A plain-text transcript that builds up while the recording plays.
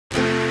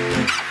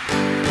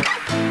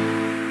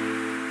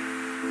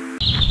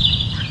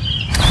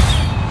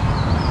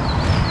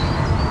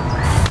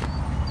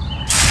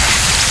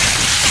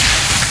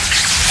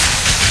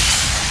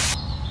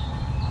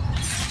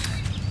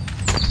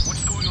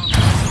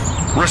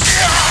My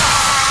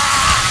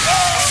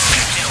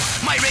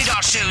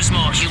radar shows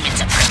more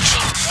humans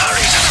approaching.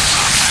 Hurry to the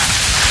saucer!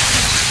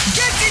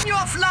 Get in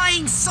your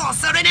flying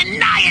saucer and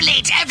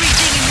annihilate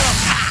everything in your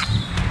path!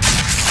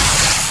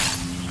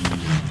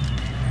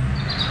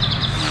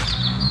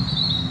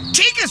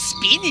 Take a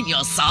spin in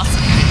your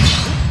saucer.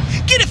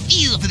 Get a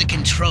feel for the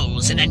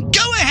controls and then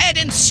go ahead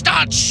and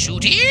start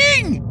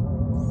shooting!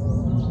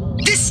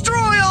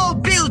 Destroy all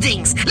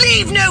buildings!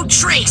 Leave no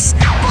trace!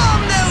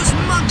 Bomb those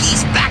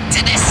monkeys back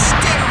to the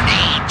Stone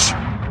Age!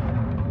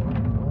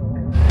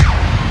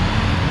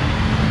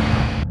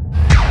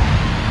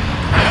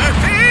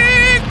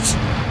 Perfect!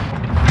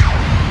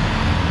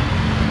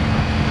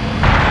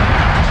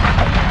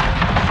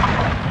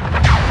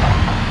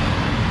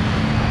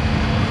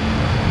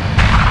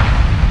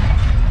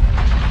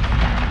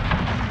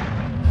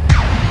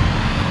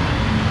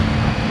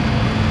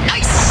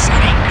 Nice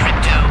shooting,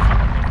 Crypto!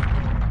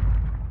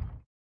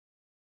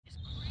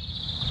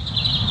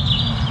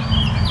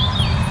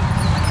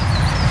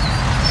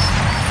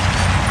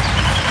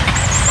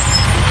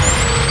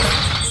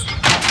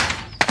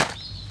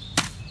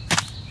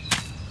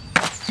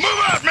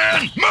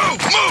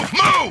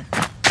 Move!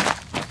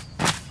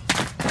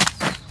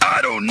 I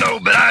don't know,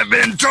 but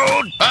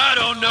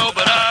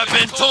I've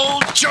been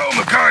told. Joe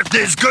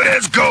McCarthy's good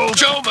as gold.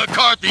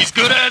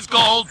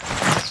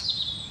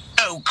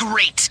 Oh,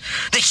 great!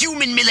 The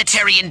human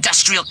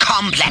military-industrial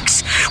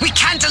complex. We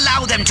can't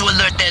allow them to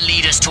alert their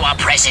leaders to our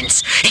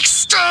presence.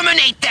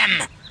 Exterminate them!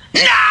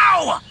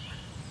 Now!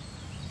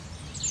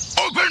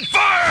 Open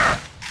fire!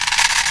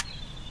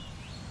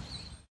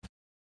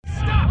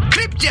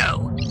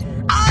 Crypto,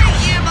 I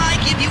hereby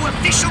give you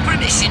official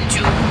permission to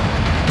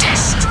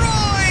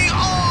destroy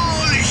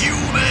all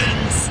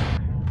humans!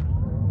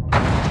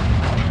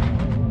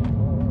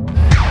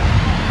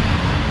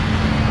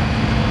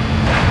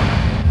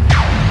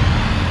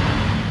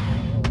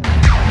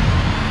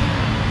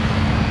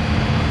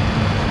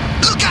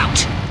 Look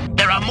out!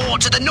 There are more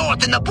to the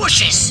north in the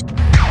bushes!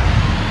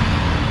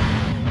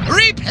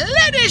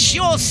 Replenish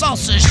your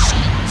saucer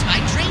shields by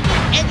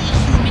draining any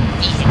human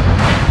vehicle.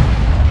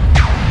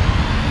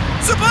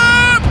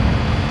 Superb!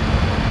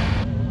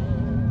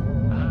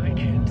 I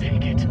can't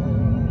take it.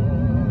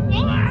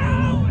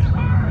 Wow, it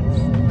hurts!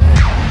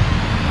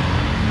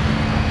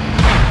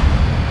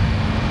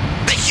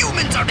 The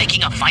humans are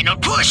making a final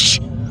push!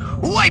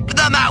 Wipe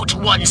them out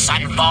once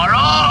and for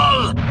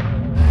all!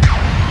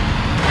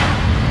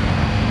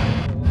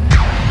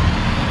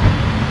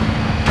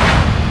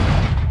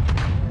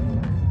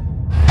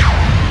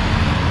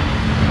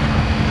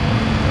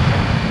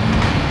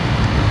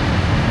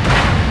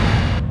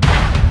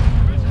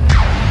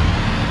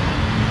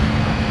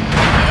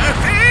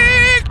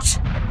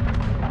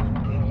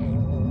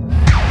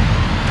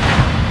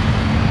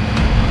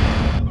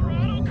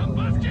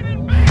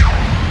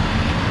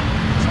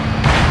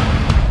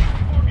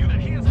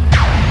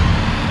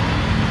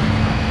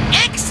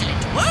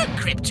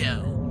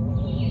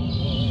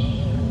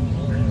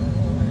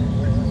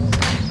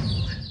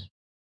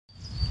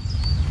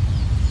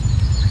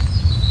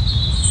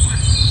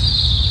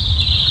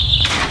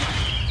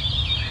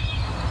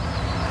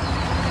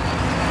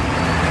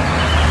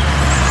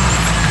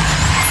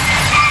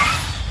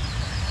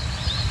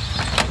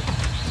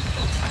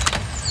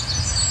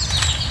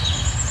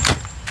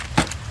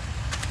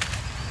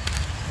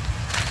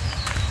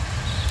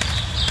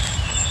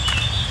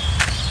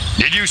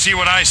 Did you see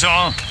what I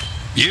saw?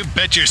 You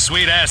bet your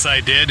sweet ass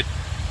I did.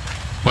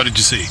 What did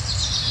you see?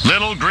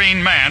 Little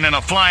green man in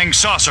a flying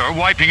saucer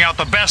wiping out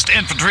the best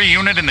infantry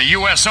unit in the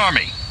U.S.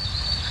 Army.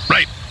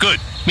 Right, good.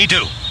 Me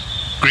too.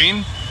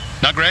 Green?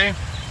 Not gray?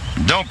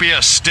 Don't be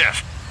a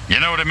stiff. You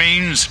know what it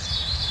means?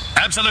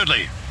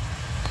 Absolutely.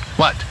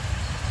 What?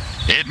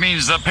 It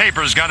means the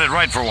papers got it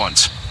right for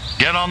once.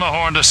 Get on the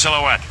horn to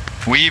Silhouette.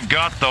 We've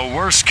got the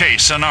worst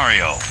case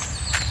scenario.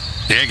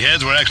 The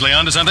eggheads were actually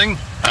onto something?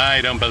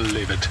 I don't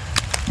believe it.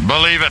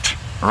 Believe it.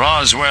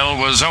 Roswell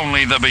was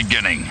only the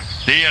beginning.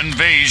 The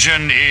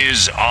invasion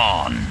is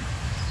on.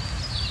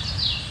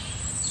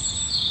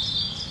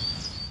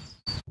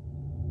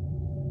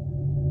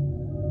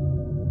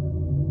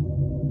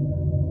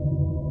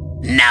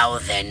 Now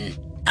then,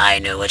 I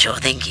know what you're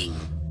thinking.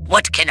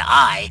 What can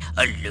I,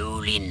 a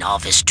lowly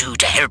novice, do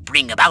to help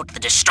bring about the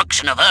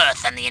destruction of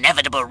Earth and the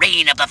inevitable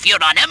reign of the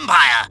Furon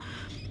Empire?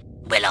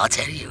 Well, I'll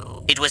tell you.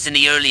 It was in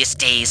the earliest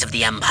days of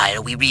the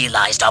Empire we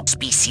realized our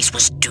species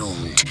was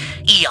doomed.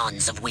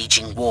 Eons of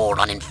waging war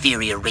on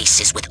inferior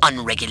races with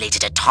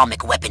unregulated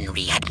atomic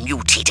weaponry had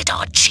mutated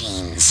our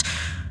genes.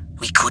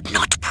 We could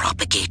not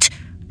propagate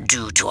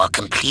due to our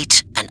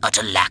complete and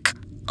utter lack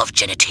of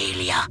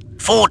genitalia.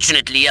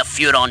 Fortunately, a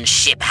Furon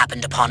ship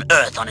happened upon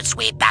Earth on its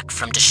way back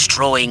from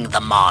destroying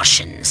the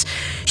Martians.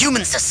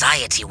 Human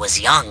society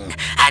was young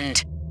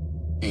and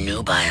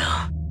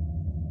nubile.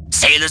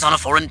 Sailors on a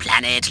foreign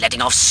planet,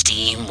 letting off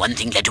steam, one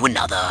thing led to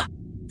another.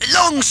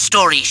 Long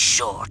story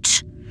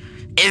short,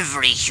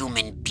 every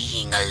human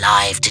being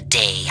alive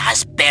today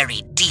has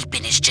buried deep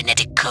in his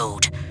genetic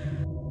code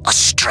a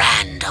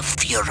strand of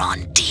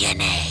Furon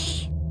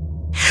DNA.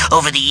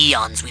 Over the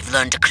eons, we've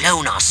learned to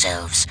clone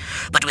ourselves,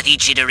 but with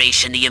each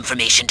iteration, the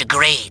information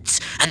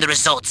degrades, and the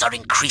results are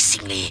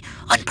increasingly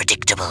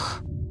unpredictable.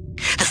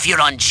 The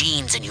Furon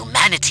genes in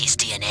humanity's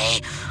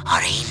DNA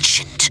are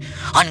ancient,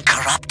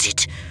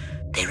 uncorrupted.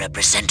 They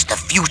represent the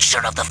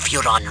future of the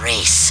Furon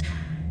race.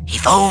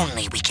 If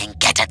only we can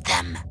get at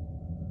them.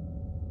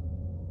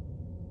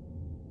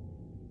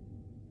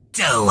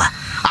 So,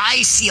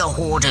 I see a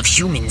horde of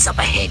humans up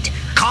ahead,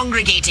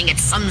 congregating at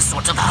some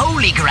sort of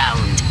holy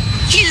ground.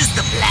 Here's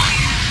the plan.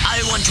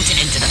 I want you to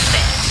enter the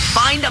fair,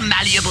 find a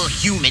malleable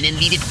human and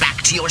lead it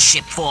back to your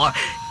ship for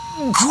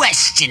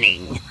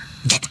questioning.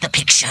 Get the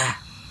picture?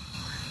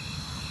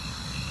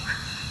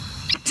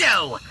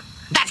 So,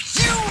 that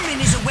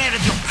human is aware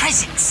of your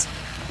presence.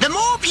 The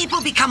more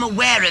people become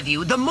aware of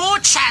you, the more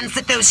chance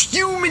that those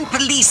human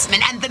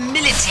policemen and the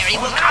military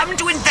will come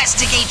to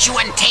investigate you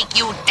and take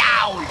you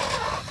down.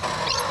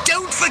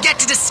 Don't forget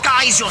to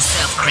disguise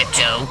yourself,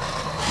 Crypto.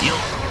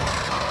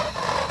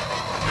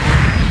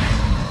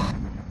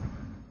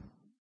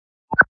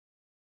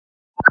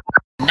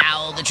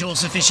 Now that you're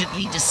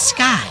sufficiently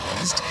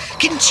disguised,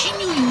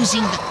 continue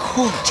using the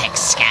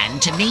Cortex scan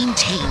to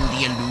maintain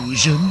the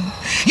illusion.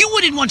 You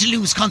wouldn't want to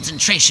lose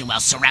concentration while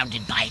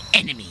surrounded by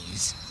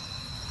enemies.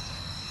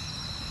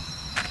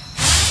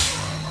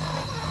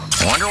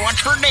 Wonder what's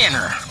for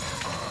dinner.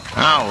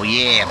 Oh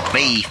yeah,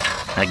 beef.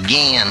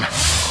 Again.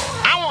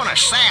 I want a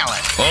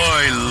salad.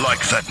 I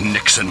like that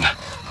Nixon.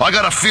 I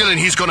got a feeling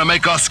he's gonna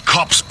make us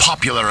cops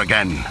popular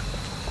again.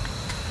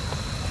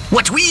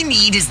 What we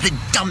need is the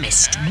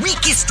dumbest,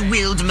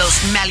 weakest-willed,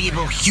 most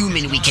malleable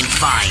human we can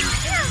find.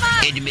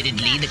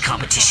 Admittedly, the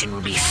competition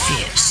will be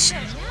fierce.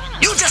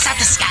 You just have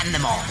to scan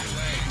them all.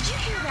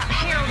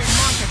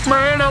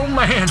 Man, oh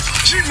man,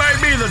 she may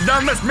be the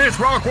dumbest Miss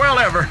Rockwell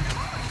ever.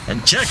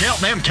 And check out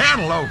them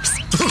cantaloupes.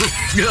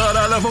 God,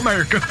 I love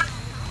America.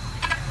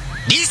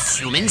 This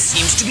human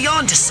seems to be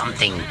onto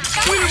something.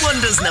 Will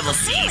wonders never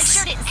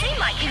cease.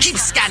 Keep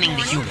scanning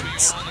the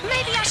humans.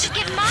 Maybe I should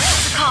give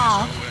Miles a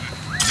call.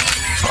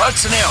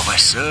 What's an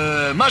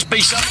Elvis? Must be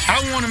some...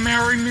 I want to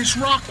marry Miss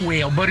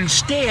Rockwell, but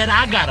instead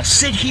I gotta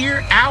sit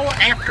here hour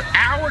after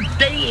hour,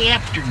 day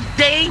after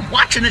day,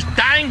 watching this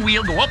dying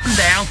wheel go up and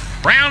down,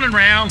 round and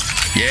round.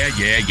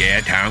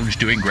 Yeah, town's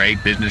doing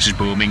great, business is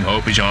booming,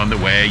 hope is on the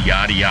way,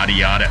 yada, yada,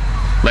 yada.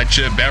 Let's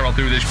barrel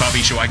through this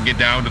puppy so I can get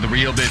down to the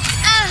real bit.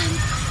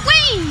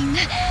 Wayne!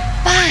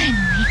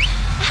 Finally!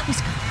 I was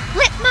gonna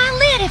flip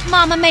my lid if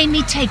Mama made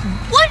me take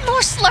one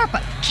more slurp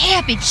of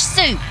cabbage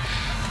soup.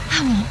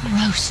 I want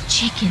roast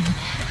chicken.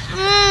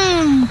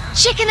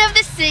 Chicken of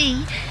the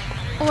sea.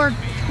 Or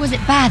was it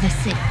by the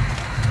sea?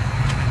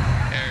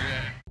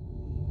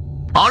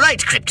 All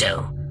right,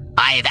 Crypto.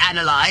 I've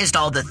analyzed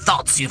all the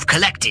thoughts you've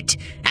collected,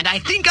 and I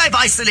think I've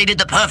isolated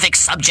the perfect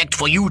subject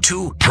for you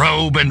to...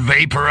 Probe and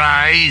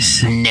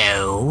vaporize?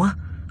 No.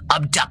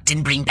 Abduct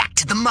and bring back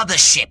to the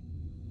mothership.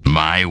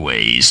 My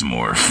way's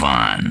more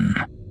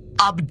fun.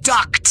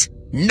 Abduct,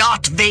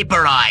 not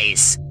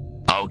vaporize.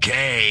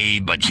 Okay,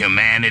 but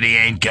humanity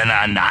ain't gonna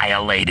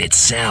annihilate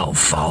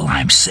itself, all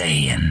I'm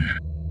saying.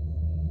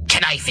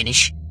 Can I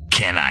finish?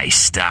 Can I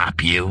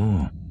stop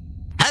you?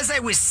 As I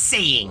was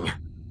saying,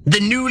 the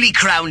newly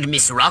crowned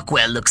Miss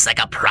Rockwell looks like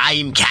a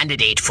prime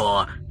candidate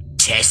for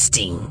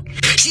testing.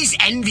 She's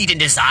envied and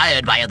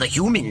desired by other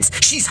humans.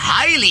 She's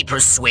highly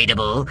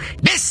persuadable.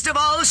 Best of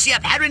all, she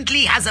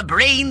apparently has a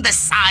brain the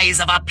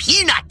size of a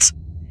peanut.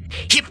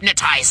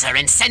 Hypnotize her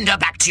and send her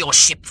back to your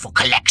ship for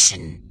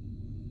collection.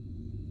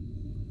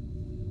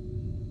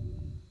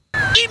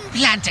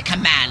 Implant a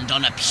command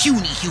on a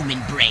puny human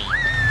brain.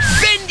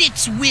 Bend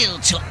its will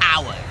to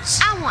ours.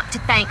 I want to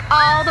thank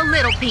all the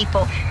little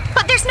people,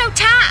 but there's no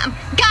time.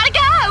 Gotta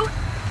go!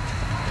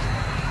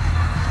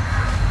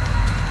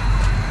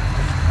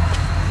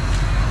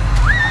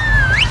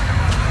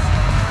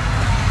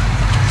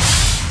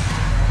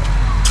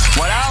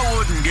 What I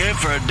wouldn't give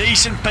for a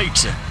decent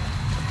pizza.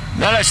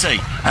 Now let's see.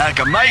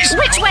 Amazing.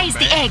 Which way's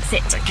the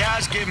exit? The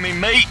guy's giving me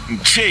meat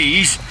and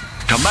cheese.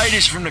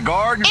 Tomatoes from the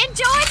garden.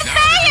 Enjoy the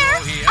fair!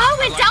 Oh,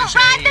 and don't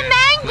ride the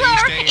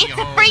mangler! It's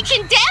a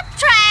freaking death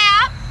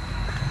trap!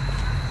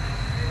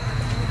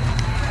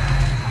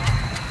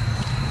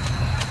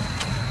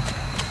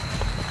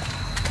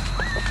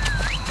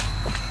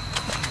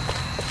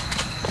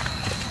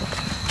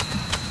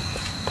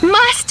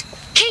 Must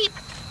keep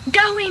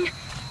going.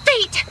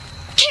 Feet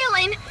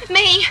killing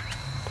me.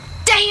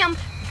 Damn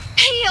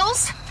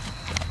heels.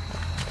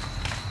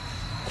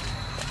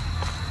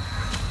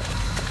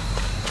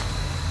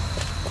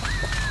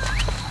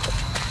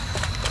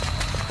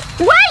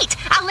 Wait!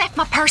 I left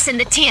my purse in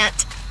the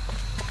tent.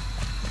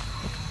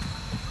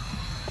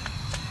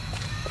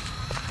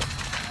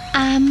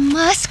 I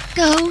must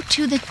go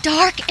to the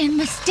dark and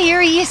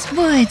mysterious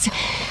woods.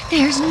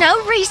 There's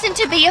no reason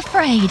to be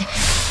afraid.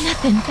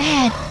 Nothing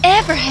bad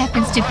ever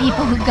happens to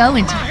people who go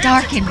into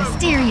dark and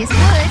mysterious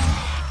woods.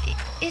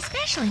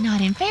 Especially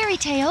not in fairy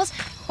tales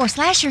or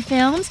slasher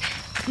films.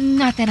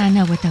 Not that I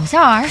know what those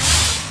are.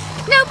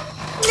 Nope,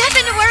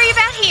 nothing to worry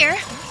about here.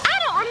 I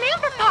don't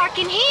remember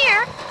parking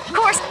here. Of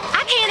course,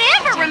 I can't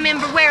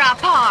remember where I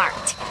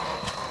parked.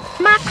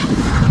 My...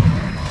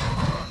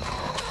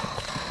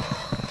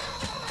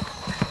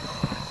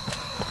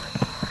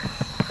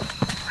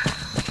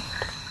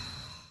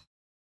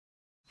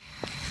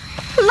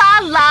 La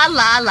la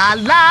la la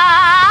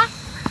la.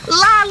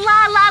 La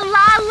la la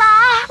la la.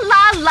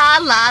 La la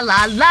la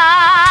la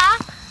la.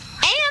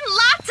 And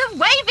lots of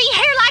wavy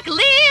hair like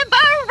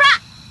Libera.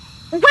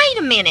 Wait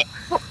a minute.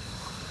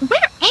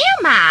 Where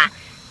am I?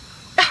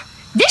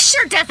 This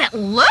sure doesn't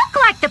look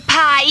like the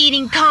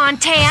pie-eating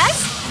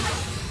contest.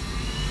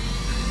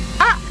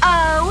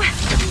 Uh-oh.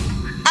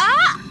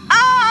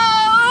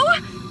 Uh-oh!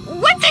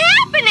 What's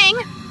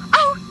happening?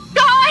 Oh,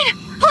 God,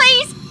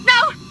 please,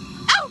 no.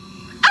 Oh,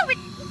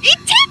 it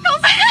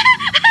tickles.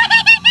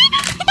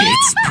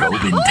 It's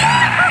probing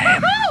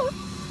time.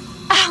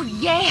 Oh,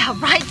 yeah,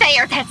 right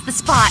there. That's the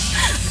spot.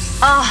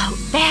 Oh,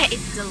 that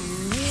is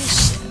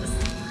delicious.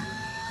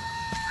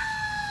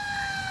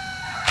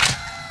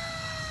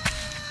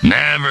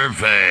 Never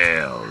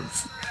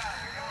fails.